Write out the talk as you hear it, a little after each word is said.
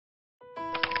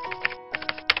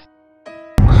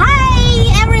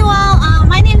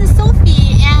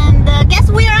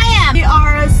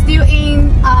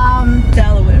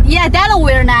at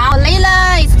Delaware now.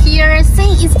 Layla is here, Sing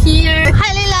is here.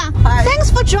 Hi Layla. Hi. Thanks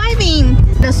for driving.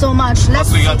 There's so much.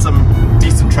 Plus we got some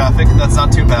decent traffic. That's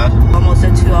not too bad. Almost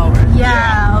a 2 hour.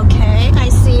 Yeah, okay. I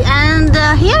see. And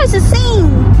here is Sing.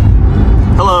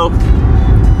 Hello.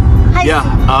 Hi.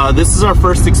 Yeah, this is our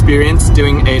first experience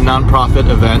doing a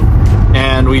nonprofit event,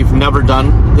 and we've never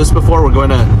done this before. We're going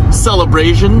to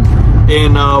Celebration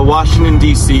in Washington,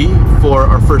 D.C. for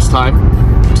our first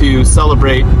time to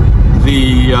celebrate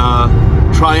the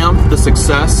triumph, the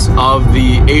success of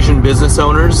the Asian business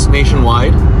owners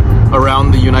nationwide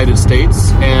around the United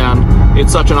States. And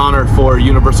it's such an honor for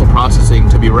Universal Processing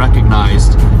to be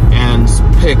recognized and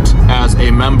picked as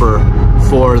a member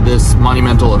for this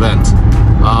monumental event.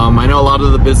 I know a lot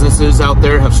of the businesses out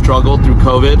there have struggled through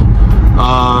COVID.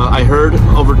 I heard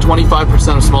over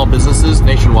 25% of small businesses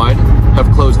nationwide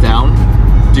have closed down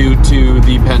due to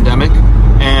the pandemic,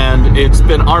 and it's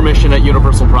been our mission at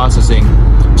Universal Processing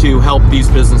to help these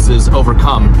businesses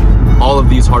overcome all of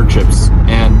these hardships.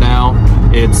 And now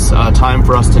it's time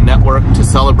for us to network, to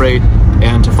celebrate,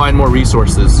 and to find more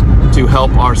resources to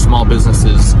help our small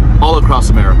businesses all across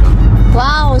America.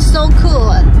 Wow, so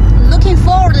cool. Looking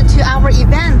forward to our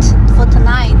event for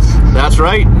tonight. That's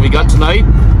right. We got tonight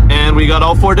and we got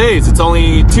all 4 days. It's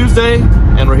only Tuesday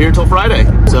and we're here till Friday.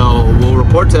 So we'll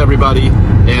report to everybody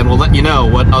and we'll let you know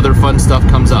what other fun stuff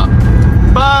comes up.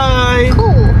 Bye!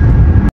 Cool.